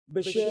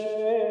B'Shem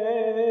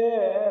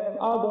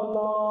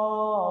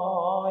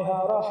Adonai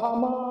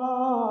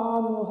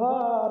HaRahaman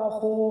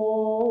HaRachum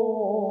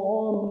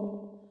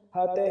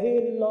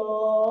HaTehillah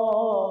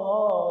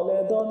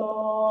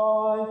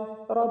L'Adonai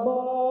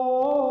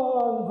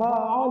Rabban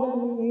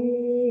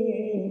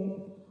HaAlamin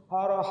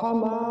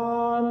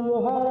HaRahaman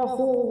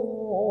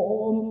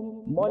HaRachum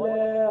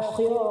Molech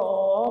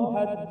Yom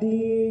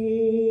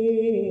Haddin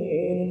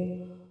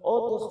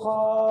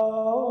Otcha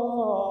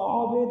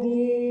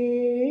Abedin.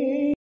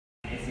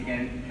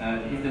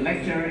 Is the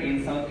lecture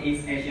in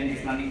Southeast Asian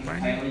Islamic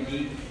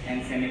Theology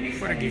and Semitic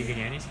Studies.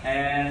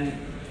 And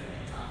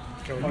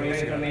for your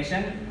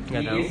information, he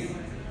is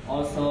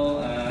also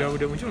a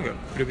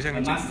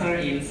master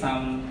in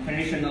some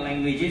traditional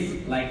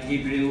languages like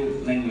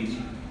Hebrew language.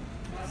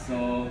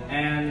 So,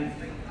 and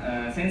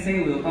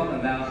Sensei will talk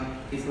about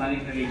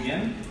Islamic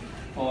religion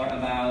for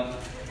about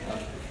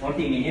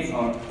 40 minutes,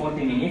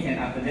 and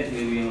after that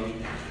we will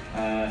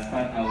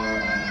start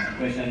our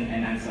question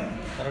and answer.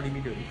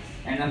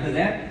 And after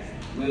that,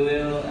 we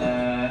will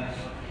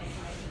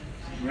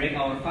break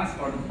our fast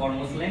for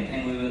Muslim,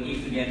 and we will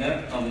eat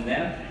together over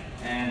there.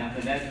 And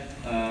after that,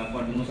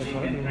 for the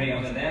Muslim can pray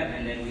over there,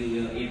 and then we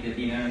will eat the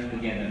dinner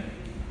together.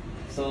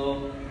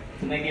 So,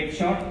 to make it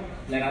short,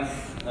 let us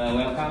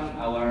welcome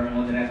our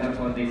moderator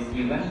for this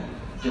event.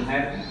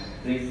 Zuhair,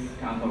 please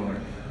come forward.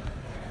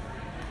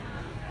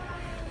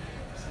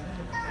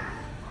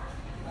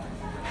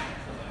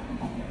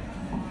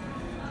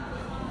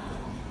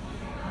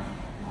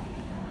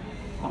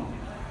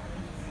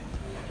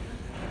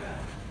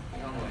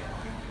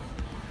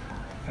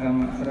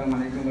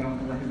 Assalamualaikum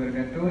warahmatullahi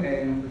wabarakatuh,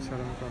 and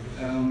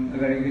a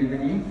very good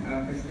evening.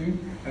 Firstly,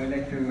 I would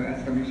like to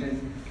ask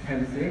permission to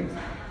have a seat.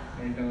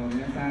 皆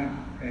さん、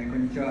こ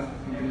んにちは。本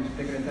当に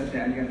来てくださっ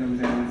てありがとうご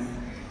ざいます。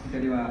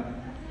一人は、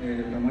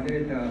モ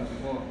デレーター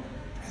を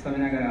務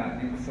めながら、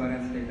座ら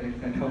せていただき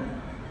たいと思いま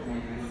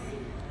す。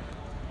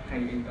は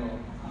い、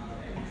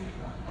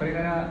これか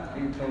ら、ウ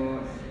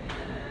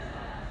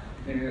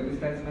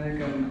スタズ・マネ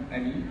カム・ア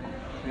リ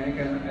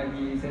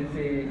先生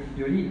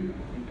より、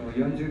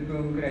40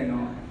分くらい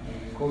の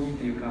講義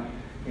というか、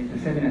セ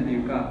ミナーとい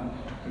うか、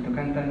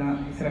簡単な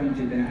イスラムにつ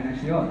いての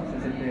話をさ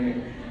せて、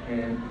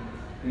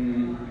い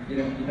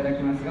ただ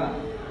きますが、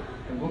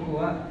僕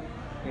は、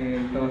多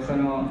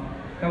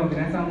分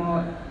皆さん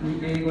も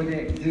英語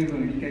で十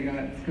分理解が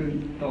つく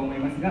と思い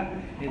ますが、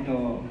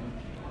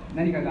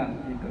何かが、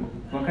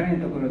分からな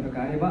いところと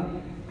かあれば、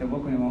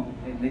僕にも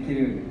でき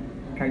る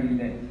限り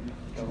で、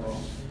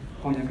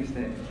翻訳し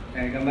て、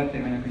頑張って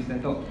翻訳したい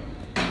と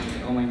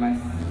思いま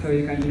す。そう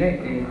いう感じで、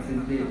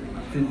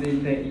続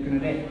いていくの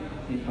で、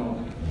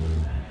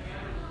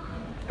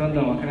どん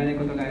どんわからない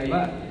ことがあれ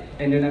ば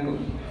遠慮なく、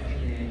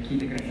聞い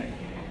てください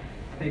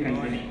という感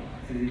じで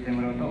続いて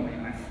もらおうと思い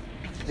ます。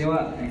で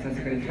は、早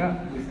速です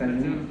が、ウスタズの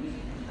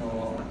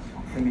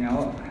セミナー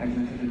を始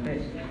めさせてい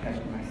ただ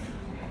きます。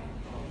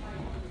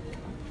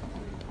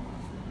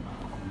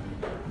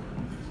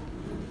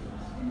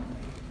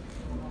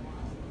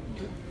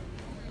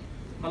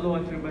Hello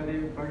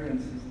everybody,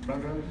 brothers.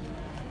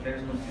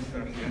 There's no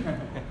sisters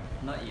here.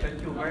 Not yet.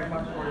 Thank you very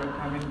much for your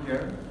coming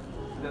here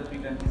so that we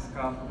can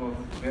discuss about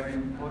very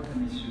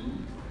important issue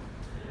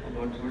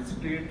about your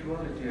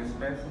spirituality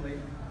especially.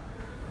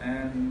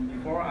 And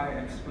before I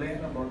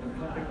explain about the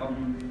topic of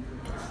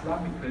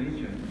Islamic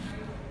religion,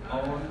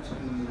 I want to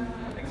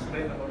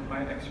explain about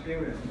my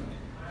experience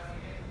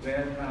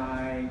when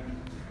I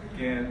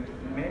get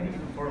many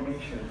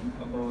information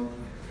about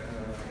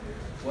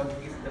what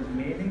is the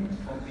meaning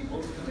of the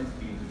ultimate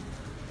being.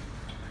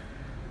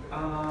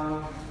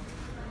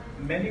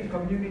 Many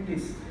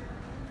communities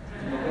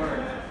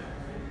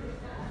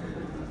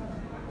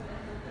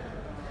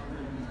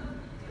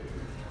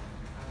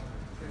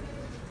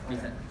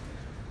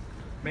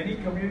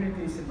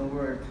in the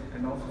world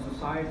and also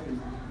societies,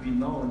 we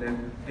know that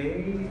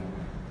they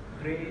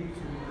pray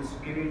to the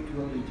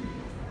spirituality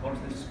or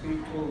the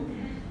spiritual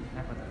being.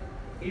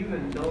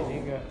 Even though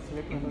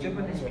in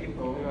Japanese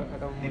people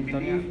they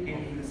believe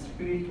in the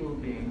spiritual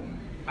being,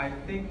 I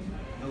think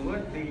the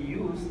word they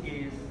use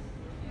is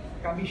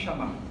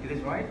kami-sama. It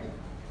is right?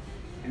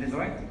 It is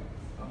right?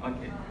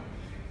 Okay.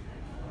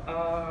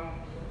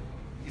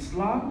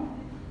 Islam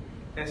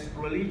as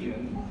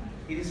religion,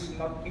 it is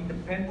not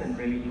independent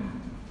religion.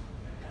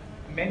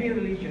 Many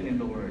religions in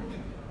the world,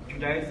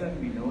 Judaism,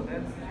 we know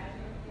that,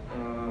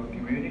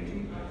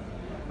 community,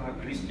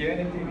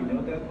 Christianity, we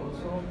know that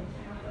also,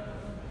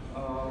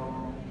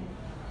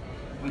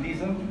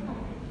 Buddhism,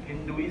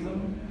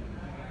 Hinduism,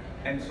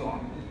 and so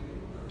on.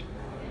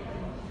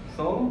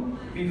 So,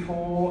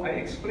 before I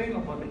explain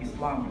about the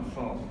Islam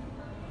itself,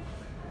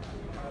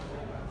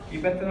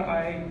 you better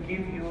I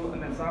give you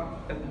an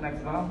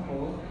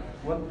example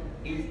what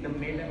is the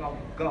meaning of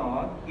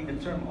God in the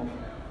term of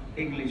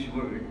English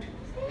word.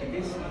 It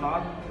is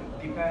not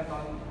depend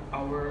on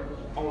our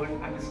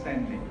own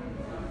understanding.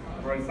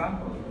 For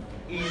example,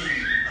 in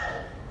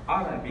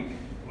Arabic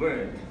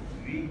word,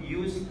 we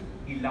use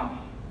ilah.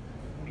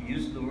 We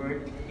use the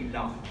word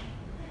ilah.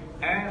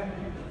 And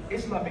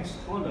Islamic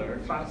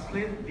scholars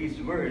translate this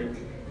word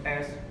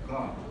as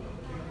God.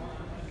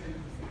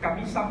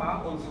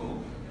 Kami-sama also,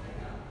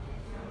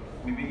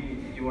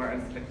 maybe you are a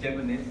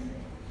Japanese,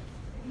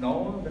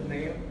 know the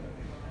name,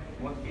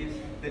 what is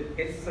the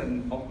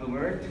essence of the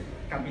word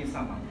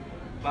Kami-sama.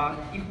 But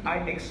if I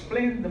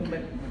explain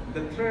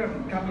the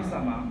term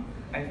Kami-sama,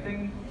 I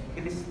think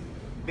it is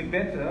the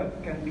better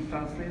can be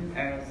translated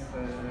as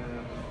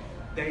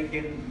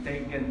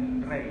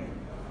Daigen Rei.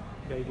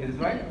 Is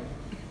right?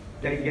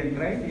 Daigen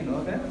Rei, you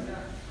know that?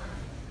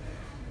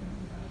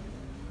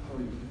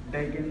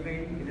 Daigen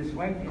Rei, it is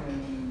right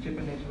in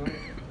Japanese word.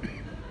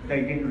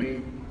 Daigen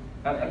Rei,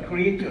 a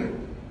creator,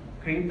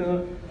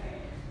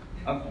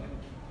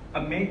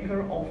 a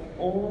maker of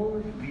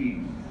all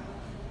beings.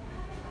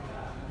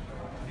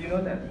 Do you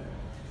know that?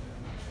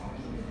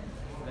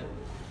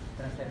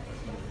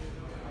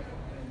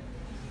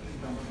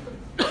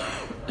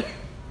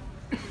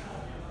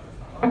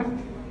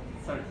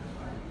 Sorry,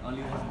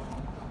 only one.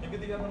 Maybe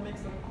the other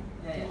makes them.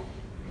 Yeah.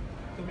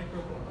 To make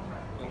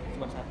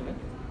Cuma satu kan?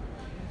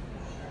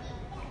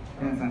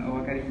 皆さんお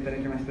分かりいただ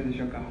けましたで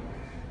しょうか。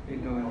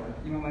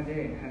今ま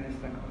で話し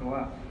たこと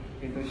は、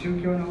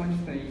宗教の本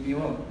質の意味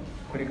を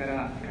これか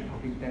ら書い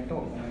ていきたいと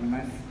思い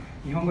ます。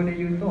日本語で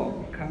言う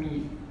と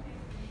神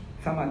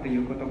様とい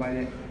う言葉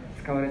で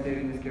使われてい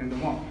るんですけれど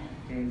も、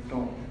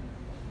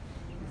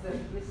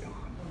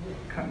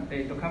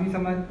神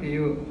様ってい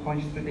う本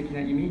質的な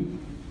意味、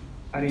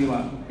あるい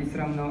はイス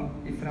ラム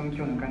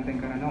教の観点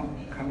からの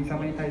神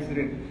様に対す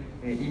る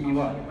意味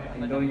は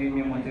どういう意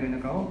味を持っているの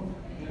かを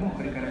も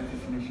これから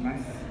説明しま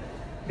す。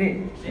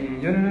で、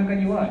世の中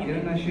にはいろ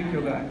んな宗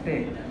教があっ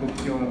て、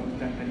仏教だっ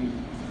たり、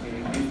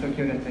キリスト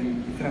教だったり、イ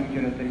スラム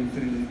教だったりす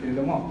るんですけれ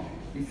ども、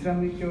イスラ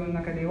ム教の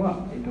中で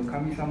は、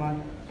神様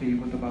という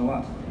言葉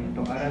は、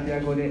アラビ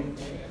ア語で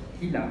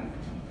イラ、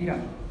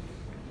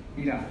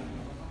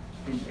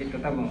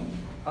多分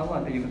アワ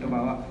ーという言葉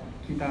は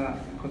聞いた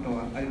こと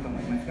はあると思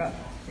いますが、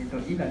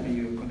イラと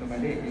いう言葉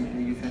で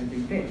定義されて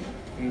いて、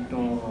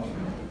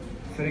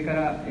それか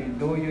ら、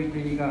どういう定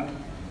義が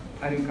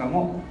あるか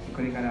も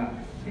これから、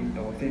先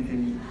生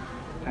に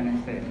話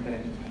していただ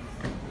きま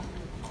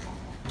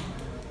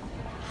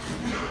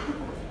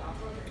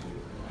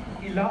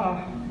す。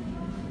Ilah,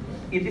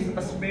 it is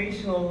a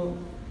special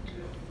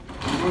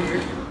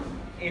word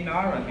in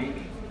Arabic,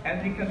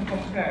 and we can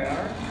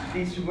compare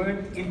this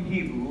word in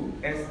Hebrew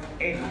as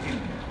Elohim.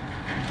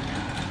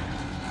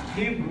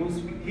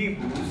 Hebrews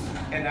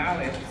and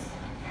Arabs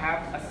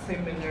have a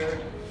similar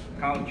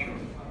culture.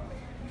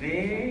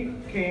 They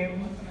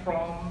came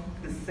from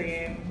the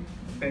same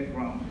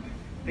background.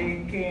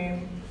 They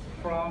came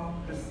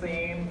from the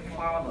same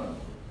father.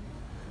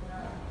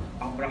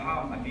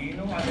 Abraham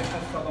Avinu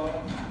alayhi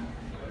salam,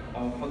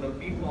 for the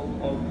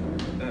people of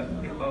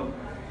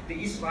the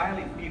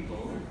Israeli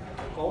people,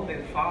 call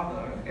their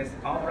father as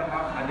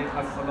Abraham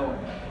alayhi salam,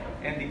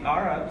 and the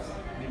Arabs,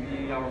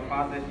 maybe our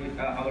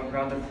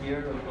brothers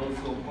here will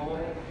also call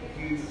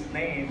his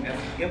name as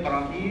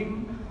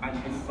Ibrahim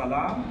alayhi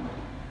salam.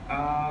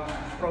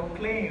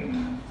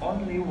 Proclaim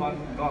only one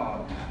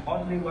God,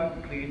 only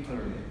one Creator.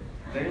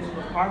 There is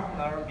no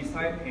partner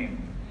beside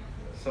Him.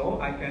 So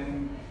I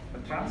can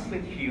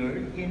translate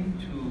here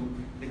into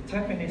the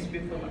Japanese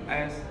people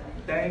as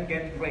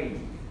Daigen Rei,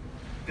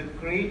 the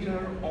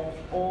Creator of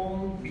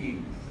all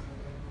beings.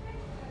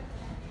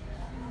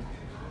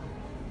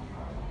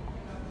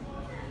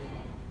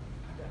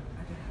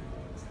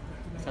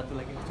 Satu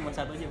lagi, cuma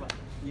satu aja Pak.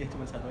 Iya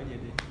cuma satu aja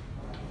deh.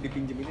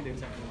 Dipinjem ini dari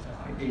satu.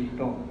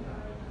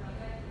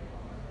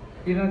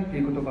 イラってい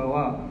う言葉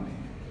は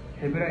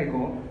ヘブライ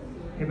語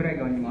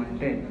にもあっ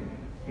て、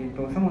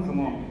そもそ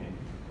も、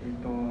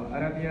ア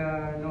ラビ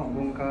アの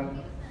文化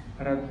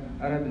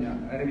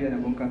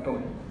と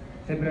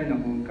ヘブライの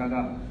文化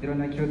がいろん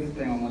な共通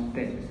点を持っ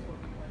て、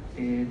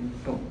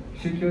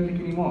宗教的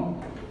にも、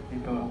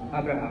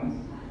アブラハム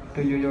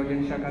という預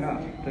言者か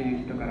ら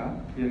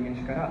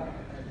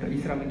イ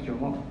スラム教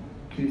も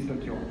キリスト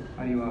教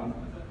あるいは、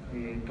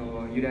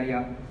ユダ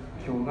ヤ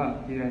教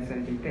が由来さ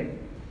れてい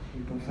て、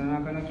その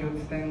中の共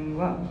通点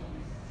は、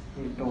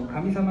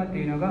神様と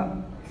いうのが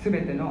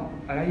全ての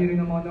あらゆる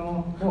のもの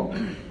を、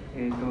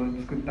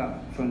作った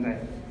存在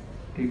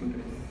ということ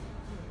で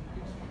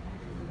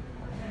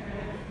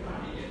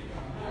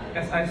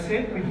す。 As I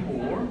said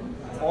before,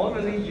 all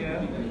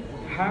religions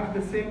have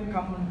the same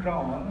common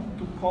ground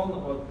to call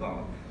about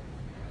God,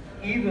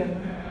 even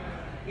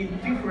in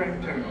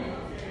different terms.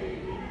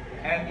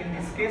 And in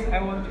this case,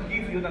 I want to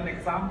give you an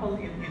example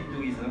in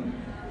Hinduism.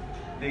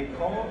 They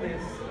call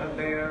this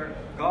their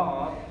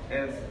God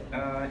as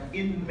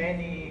in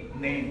many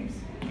names,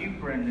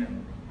 different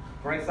names.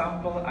 For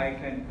example, I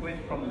can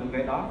quote from the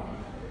Veda,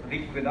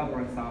 Rig Veda,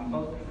 for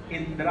example,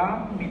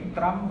 Indram,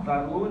 Mitram,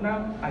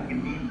 Varunam,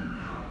 Agnim.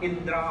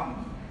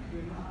 Indram,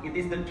 it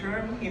is the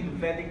term in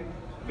Vedic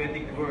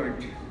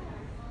word.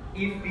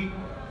 If we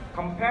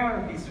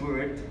compare this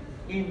word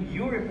in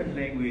European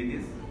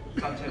languages,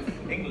 such as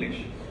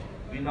English,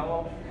 we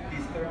know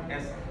this term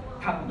as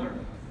thunder.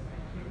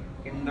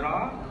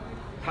 Indra,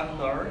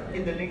 thunder,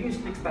 in the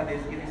linguistic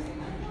studies, it is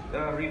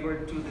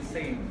referred to the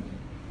same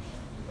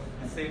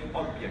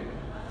object,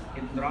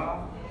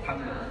 Indra,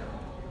 thunder.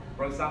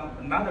 For example,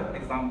 another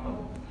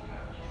example,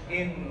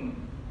 in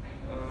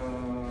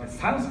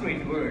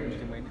Sanskrit word,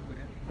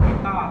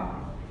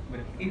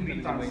 if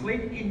we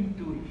translate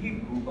into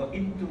Hebrew or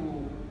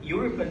into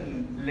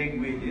European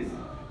languages,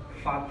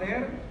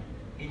 Vater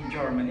in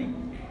Germany,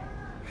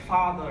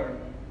 father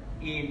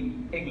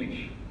in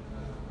English.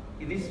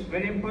 It is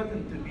very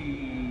important to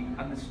be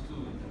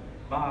understood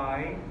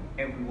by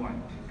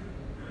everyone.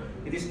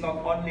 It is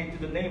not only to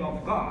the name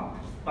of God,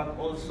 but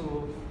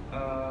also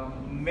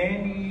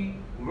many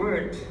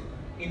words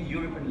in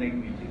European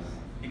languages,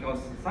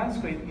 because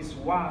Sanskrit is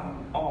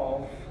one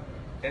of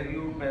a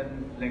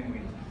European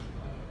language.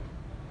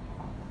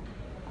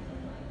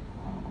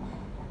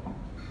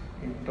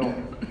 と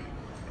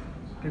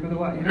いうこと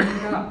はいろん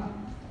な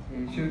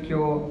宗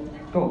教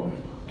と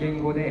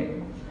言語で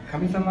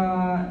神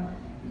様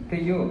と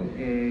い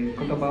う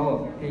言葉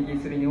を定義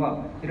するに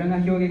はいろんな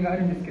表現があ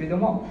るんですけれど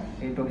も、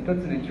一つの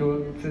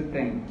共通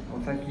点を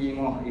さっき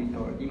も言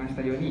いまし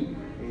たように、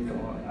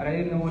あら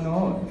ゆるもの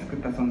を作っ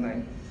た存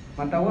在、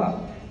また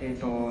は、さ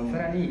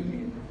ら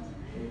に、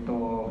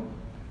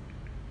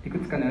いく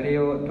つかの例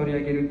を取り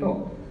上げる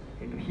と、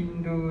ヒ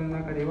ンドゥーの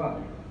中では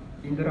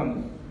インドラ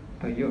ム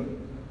という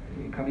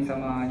神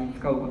様に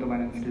使う言葉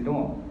なんですけれど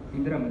も、イ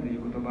ンドラムとい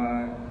う言葉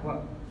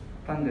は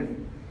タンドル、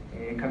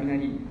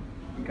雷、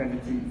雷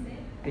っ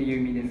ていう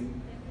意味です。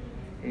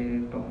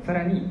さ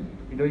らに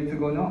ドイツ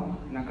語の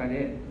中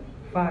で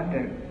ファーテ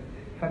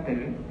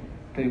ル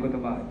という言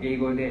葉、英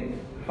語で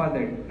ファーデ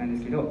ルなんで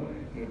すけど、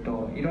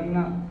いろん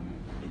な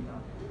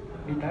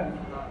ピタル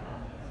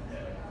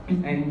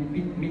in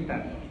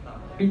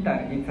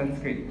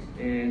Sanskrit、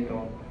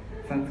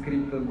サンスクリ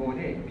ット語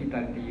でピタ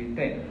って言っ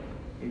て、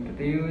っ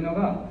ていうの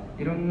が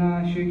いろん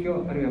な宗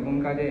教あるいは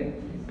文化で、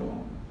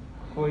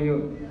こうい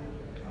う、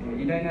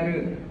偉大な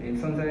る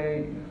存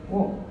在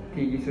を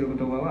定義する言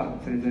葉は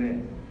それぞれ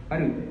あ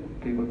る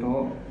ということ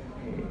を、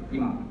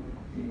今、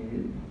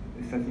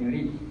ウスタズによ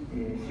り、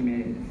指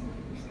名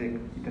してい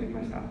ただき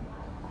ました。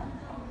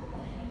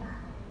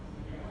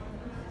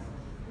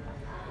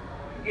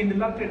In the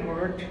Latin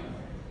word,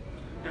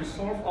 the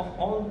source of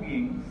all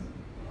beings,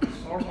 we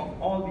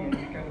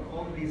can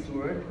call this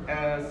word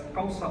as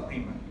causa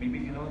prima. Maybe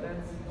you know that?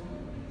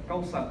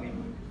 Causa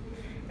prima.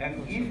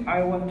 And if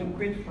I want to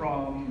quote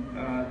from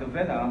the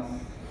Vedas,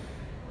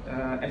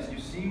 as you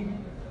see,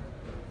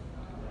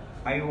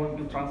 I want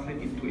to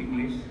translate it to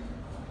English.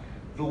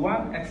 The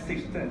one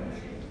existent,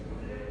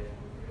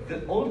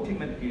 the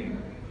ultimate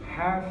being,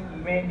 have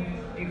many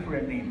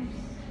different names.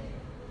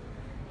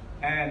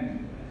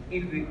 And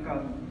if we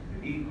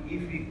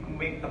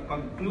make the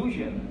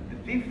conclusion, the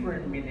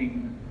different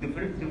meaning, the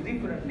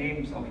different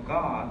names of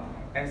God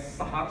as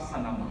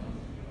Sahasranama,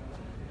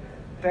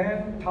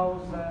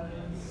 10,000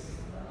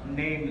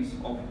 names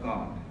of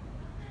God.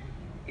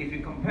 If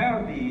you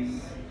compare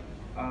these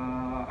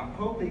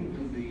according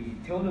to the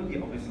theology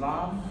of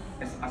Islam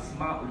as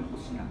Asma'ul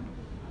Husna.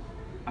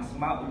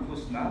 Asma'ul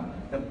Husna,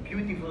 the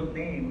beautiful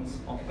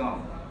names of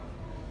God.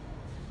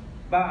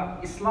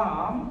 But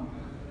Islam,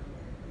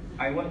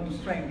 I want to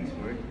strengthen this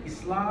word,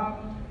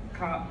 Islam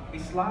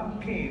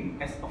came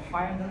as a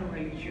final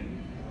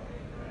religion,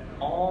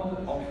 all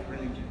of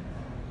religion.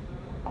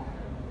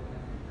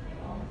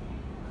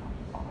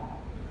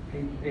 っ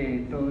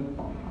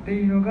て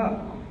いうの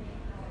が、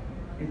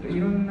い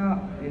ろんな、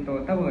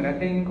多分ラ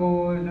テン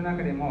語の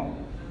中でも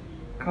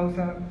カウ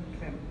サ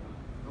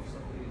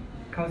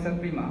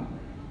プリマっ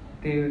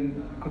ていう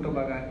言葉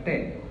があっ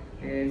て、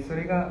そ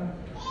れが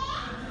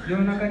世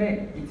の中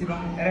で一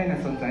番偉いな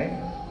存在、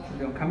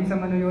神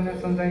様のような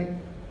存在、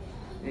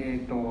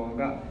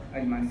があ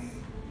りま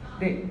す。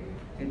で、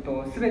全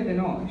て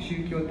の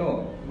宗教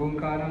と文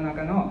化の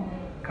中の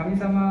神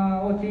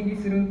様を定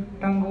義する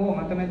単語を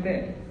まとめ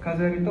て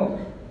数えると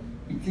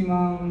1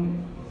万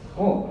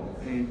を、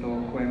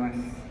超えます。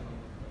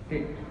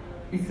で、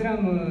イスラ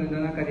ム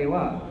の中で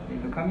は、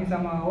神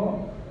様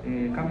を、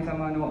神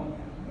様の、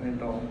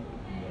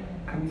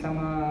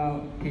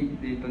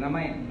名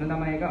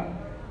前が、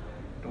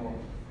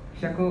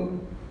100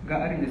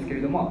があるんですけ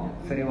れども、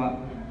それは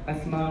ア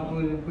スマ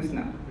ウル・フス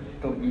ナ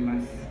と言い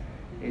ます。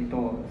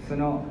そ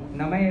の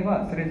名前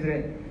はそれぞ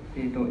れ、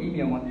意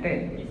味を持っ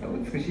て、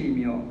美しい意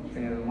味を、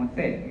持っ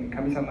て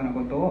神様の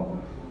ことを、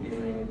語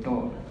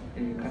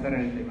ら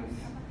れています。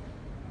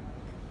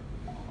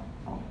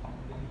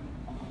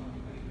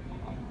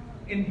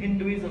In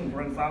Hinduism,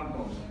 for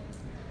example,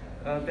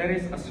 there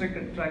is a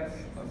sacred text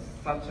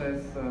such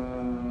as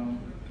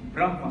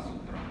Brahma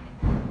Sutra.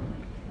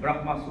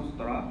 Brahma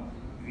Sutra,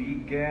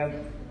 we get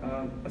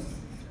a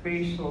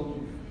special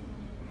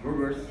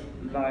verse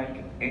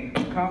like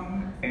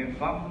Ekam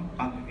Evam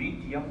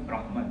Advitya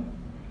Brahman.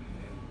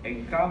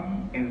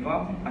 Ekam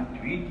Evam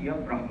Advitya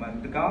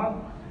Brahman. The God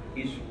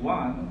is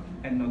one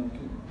and not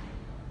two.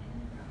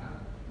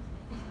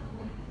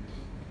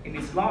 In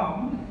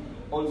Islam,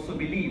 also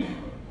believe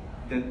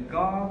that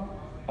God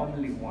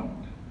only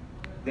one.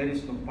 There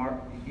is no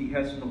he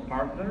has no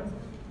partner,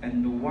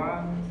 and no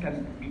one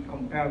can be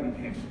compared with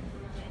him.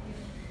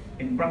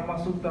 In Brahma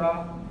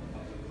Sutra,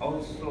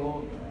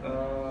 also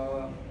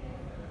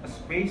a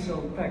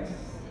special text.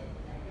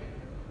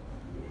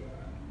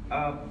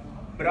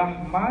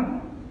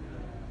 Brahman,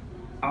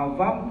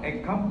 Avam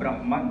Ekam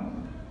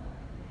Brahman.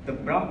 The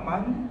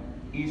Brahman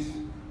is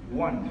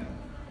one,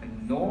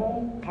 and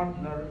no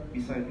partner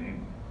beside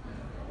him.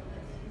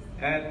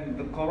 And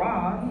the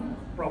Quran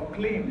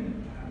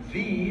proclaimed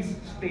this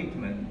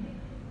statement,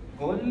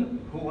 Qul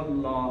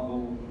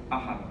huwallahu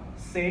ahad.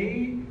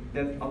 Say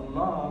that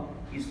Allah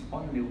is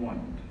only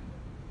one.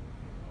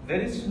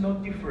 There is no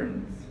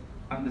difference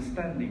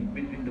understanding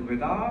between the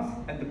Vedas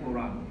and the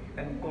Quran.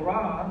 And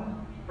Quran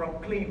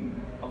proclaimed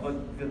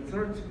about the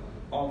third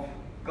of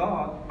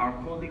God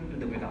according to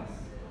the Vedas.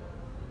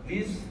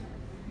 This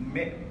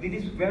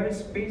is very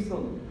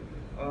special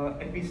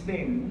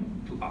episteme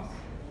to us.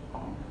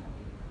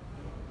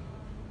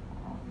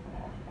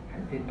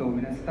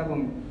 皆さん多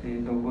分、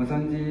ご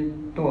存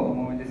知とは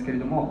思うんですけれ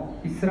ど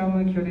も、イスラ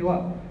ム教で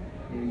は、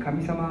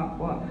神様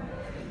は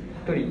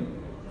一人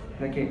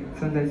だけ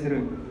存在す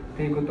る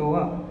ということ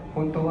は、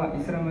本当は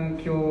イスラム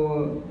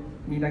教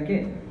にだ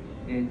け、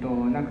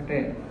なく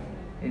て、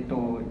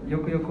よ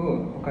くよく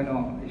他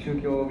の宗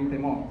教を見て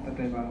も、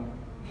例えば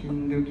ヒ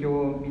ンドゥー教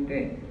を見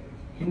て、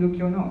ヒンドゥー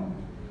教の、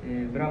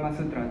ブラマ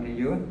ストラと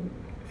いう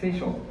聖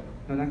書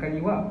の中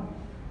には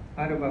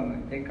アルバム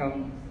エカ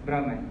ムブ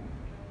ラマン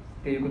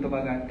っていう言葉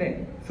があっ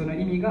て、その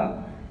意味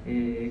が、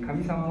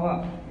神様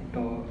は、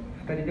2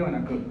人ではな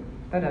く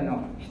ただ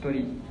の一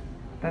人、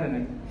ただの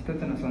一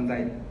つの存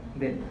在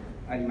で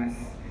ありま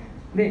す。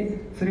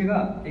でそれ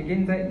が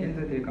現在と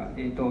いうか、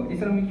イ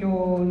スラム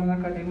教の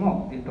中で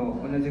も、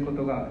同じこ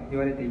とが言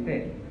われてい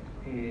て、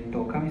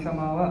神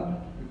様は、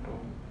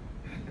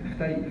2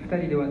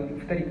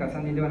人か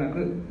3人ではな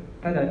く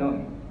ただの、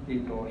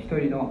1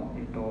人の、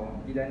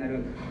偉大な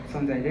る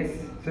存在で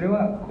す。それ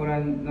はコラ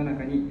ンの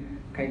中に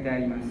書いてあ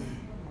りま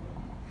す。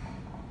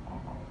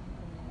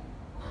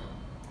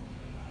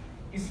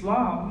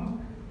Islam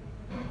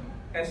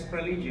as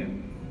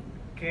religion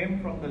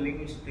came from the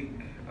linguistic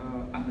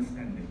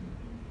understanding.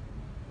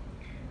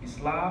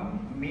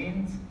 Islam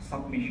means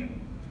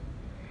submission,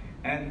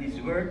 and this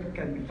word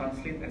can be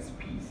translated as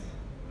peace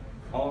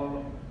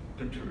or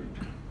the truth.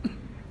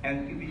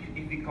 And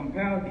if we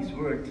compare this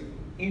word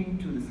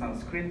into the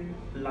Sanskrit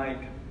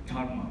like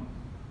dharma,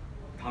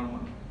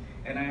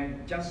 and I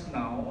just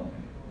know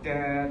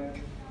that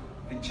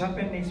the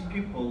Japanese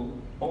people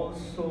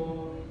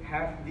also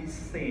have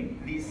this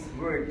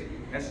word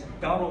as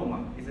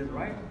dharma. Is it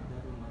right?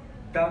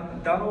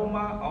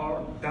 Dharma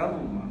or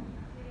dharma?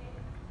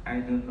 I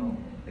don't know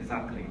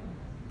exactly.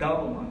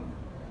 Dharma.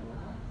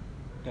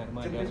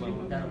 Dharma.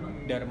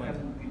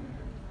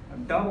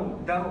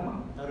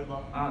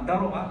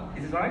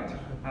 Is it right?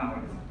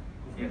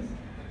 Yes.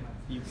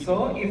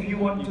 So if you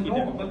want to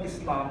know about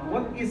Islam,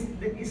 what is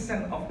the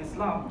essence of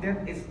Islam?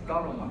 That is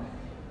dharma.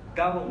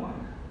 Dharma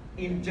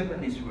in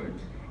Japanese word.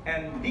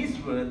 And this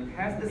word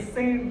has the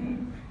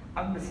same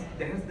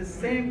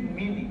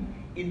meaning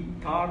in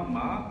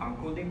dharma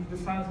according to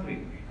Sanskrit.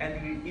 And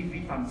if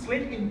we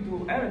translate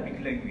into Arabic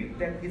language,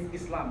 that is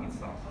Islam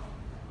itself.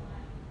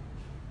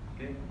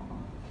 Okay.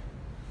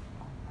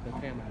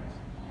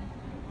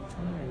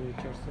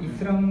 イ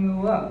スラ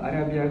ムはア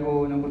ラビア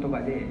語の言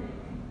葉で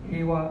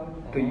平和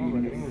という意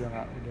味です。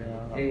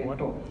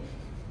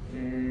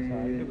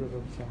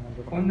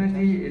同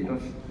じ、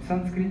サ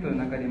ンスクリットの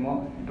中で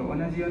も、同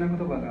じような言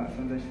葉が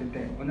存在してい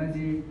て、同じ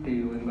って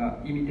いうのが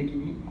意味的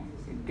に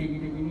定義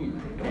的に、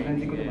同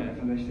じ言葉が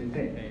存在してい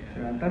て、そ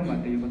れはダルマ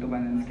という言葉な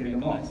んですけれど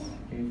も、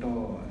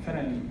さ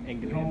らに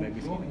日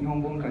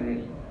本文化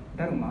で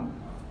ダルマ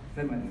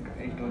ですか、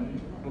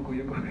僕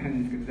よくわからない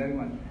んですけど、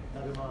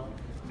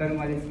ダル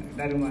マですね。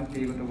ダルマって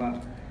いう言葉、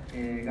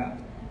が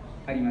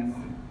あります。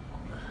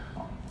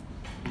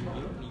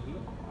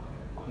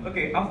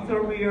Okay,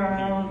 after we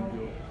are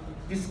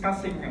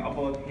discussing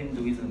about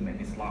Hinduism and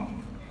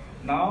Islam,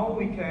 now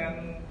we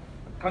can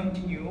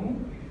continue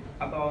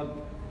about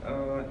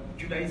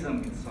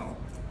Judaism itself.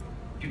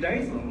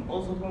 Judaism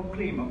also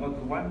proclaims about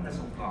the oneness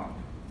of God.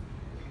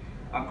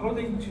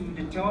 According to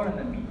the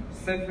Deuteronomy,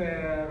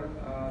 Sefer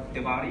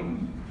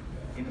Devarim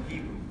in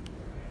Hebrew,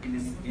 in the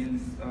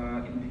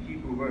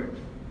Hebrew word.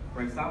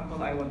 For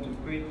example, I want to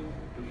quote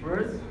the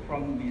verse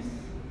from this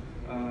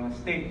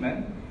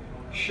statement.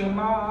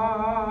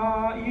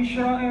 Shema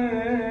Yisrael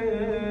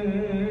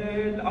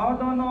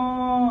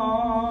Adonai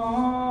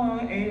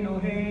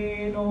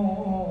Eloheinu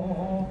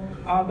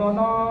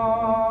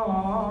Adonai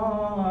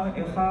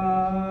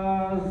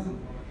Echad.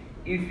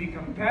 If we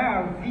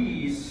compare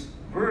these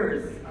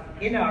verse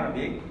in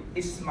Arabic,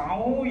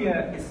 Isma'u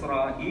ya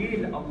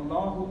Israel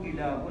Allahu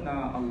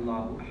ilahuna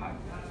Allahu ahad.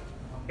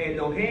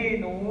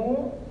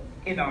 Eloheinu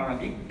in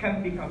Arabic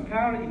can be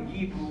compared in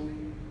Hebrew.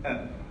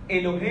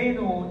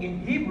 Eloheinu in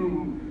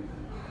Hebrew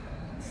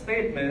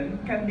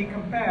statement can be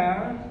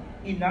compared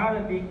in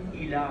Arabic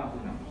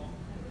ilahuna.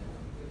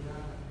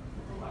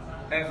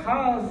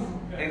 Echaz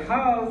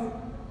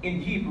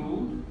in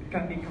Hebrew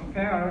can be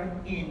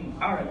compared in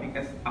Arabic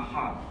as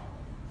ahad.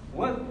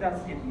 What does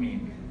it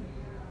mean?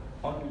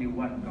 Only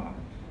one God.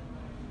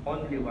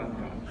 Only one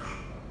God.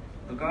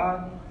 The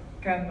God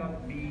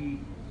cannot be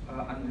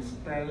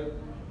understood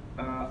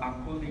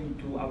according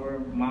to our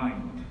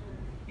mind.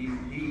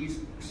 He is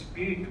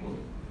spiritual,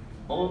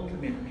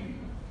 ultimately.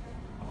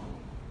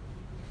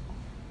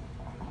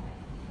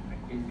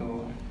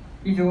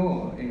 以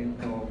上、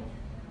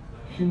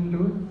ヒンド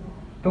ゥー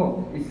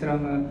とイスラ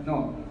ム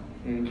の、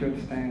共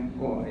通点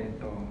を、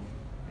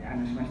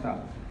話しました。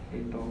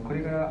こ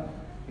れから、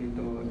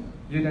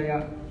ユダ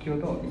ヤ教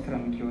とイスラ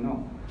ム教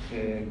の、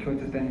共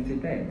通点につい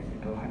て、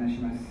話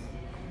します。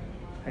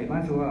はい、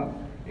まずは、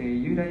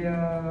ユダ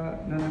ヤ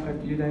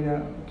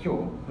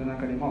教の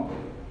中でも、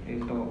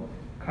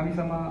神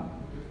様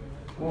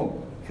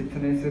を説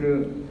明す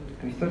る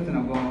一つ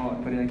の語を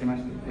取り上げて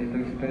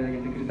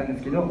くれたんで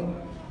すけど、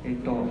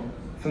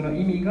その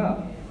意味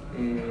が、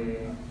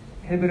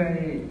ヘブラ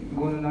イ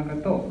語の中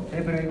と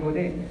ヘブライ語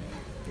で、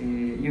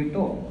言う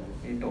と、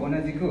同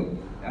じく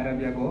アラ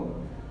ビア語、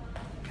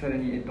さら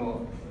に、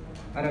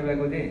アラビア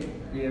語で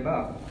言え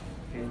ば、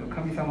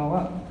神様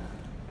は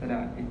た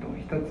だ、一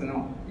つ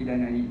の偉大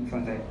な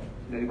存在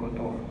であるこ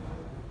と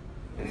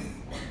です。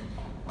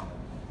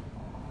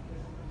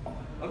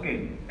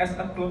Okay, as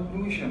a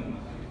conclusion,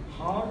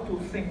 how to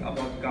think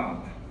about God?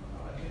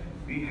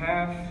 We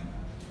have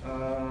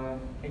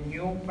a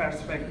new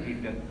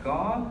perspective that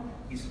God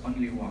is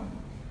only one.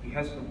 He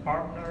has no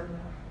partner,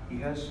 he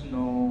has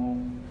no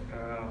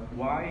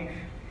wife,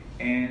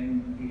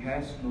 and he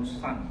has no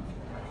son.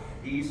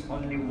 He is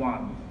only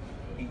one.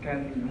 He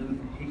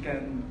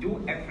can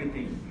do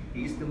everything.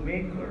 He is the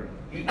maker.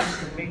 He is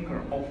the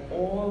maker of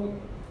all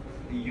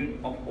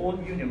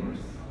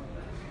universe.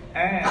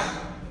 And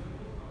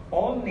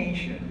all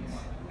nations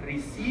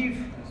receive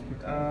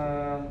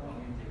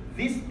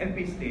this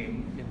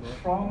episteme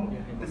from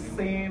the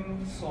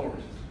same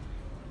source,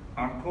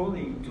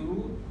 according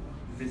to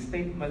the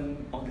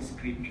statement of the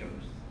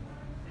scriptures.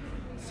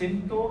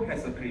 Shinto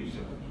has a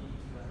scripture,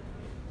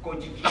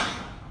 Kojiki.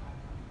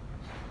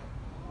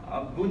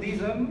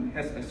 Buddhism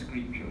has a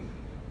scripture,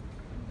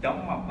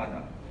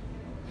 Dhammapada.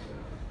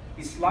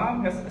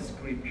 Islam has a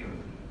scripture,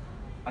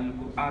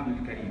 Al-Quran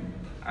al-Karim.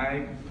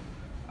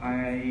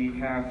 I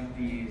have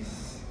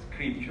this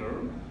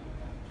scripture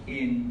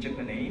in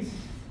Japanese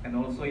and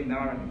also in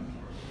Arabic.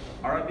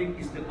 Arabic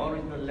is the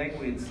original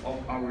language of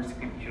our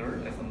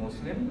scripture as a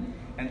Muslim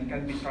and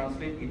can be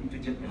translated into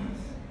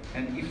Japanese.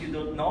 And if you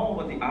don't know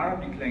what the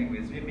Arabic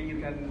language, maybe you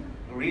can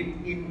read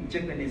in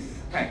Japanese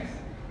text.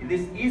 It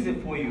is easy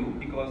for you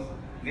because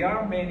there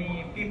are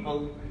many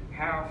people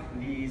have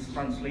this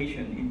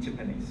translation in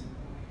Japanese.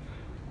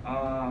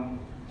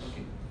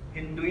 Okay.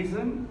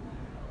 Hinduism,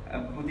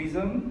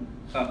 Buddhism,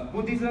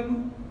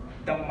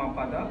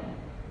 Dhammapada,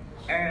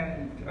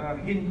 and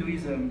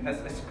Hinduism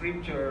has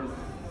scriptures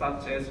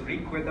such as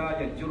Rigveda,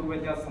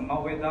 Yajurveda,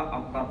 Samaveda,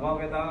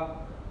 Atharvaveda,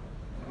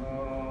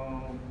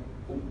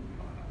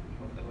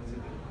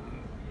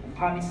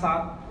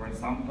 Upanishad, for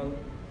example,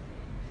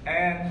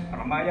 and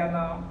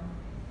Ramayana,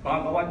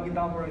 Bhagavad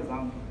Gita, for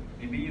example.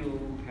 Maybe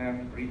you have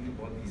read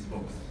about these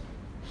books.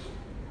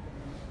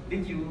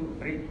 Did you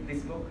read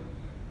this book?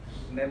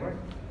 Never?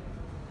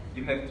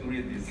 You have to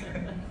read this.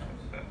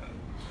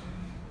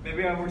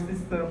 Maybe our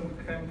sister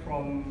came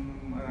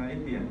from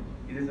India.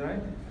 Is it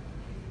right?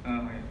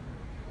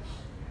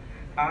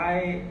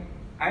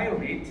 I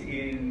read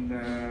in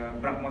the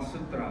Brahma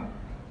Sutra,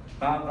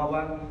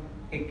 Bhagavan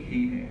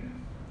Ekhihe.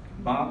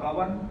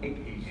 Bhagavan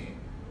Ekhihe.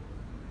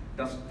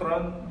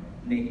 Dastran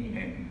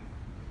Nehihe.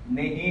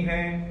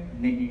 Nehihe,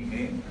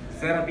 Nehihe.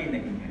 Zerabi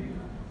Nehihe.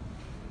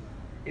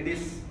 It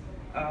is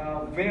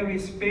a very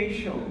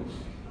special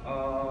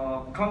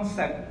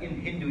concept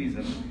in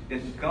Hinduism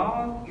that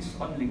God is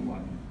only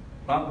one.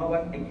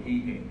 Bhagavan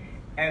Ekhihe.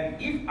 And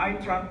if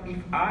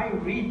I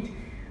read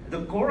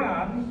the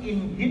Quran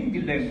in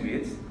Hindi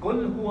language,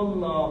 Qul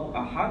huwallahu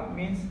ahad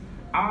means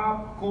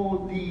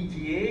aapko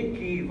dijiye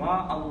ki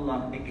wa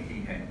Allah ek hi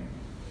hai.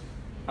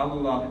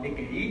 Allah ek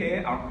hi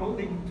hai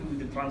according to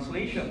the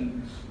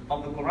translation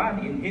of the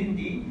Quran in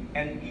Hindi,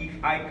 and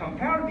if I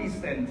compare this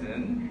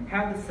sentence,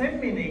 have the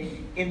same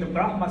meaning in the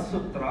Brahma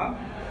Sutra,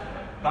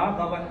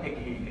 Bhagavan ek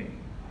hi hai.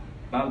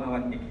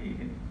 Bhagavan ek hi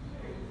hai.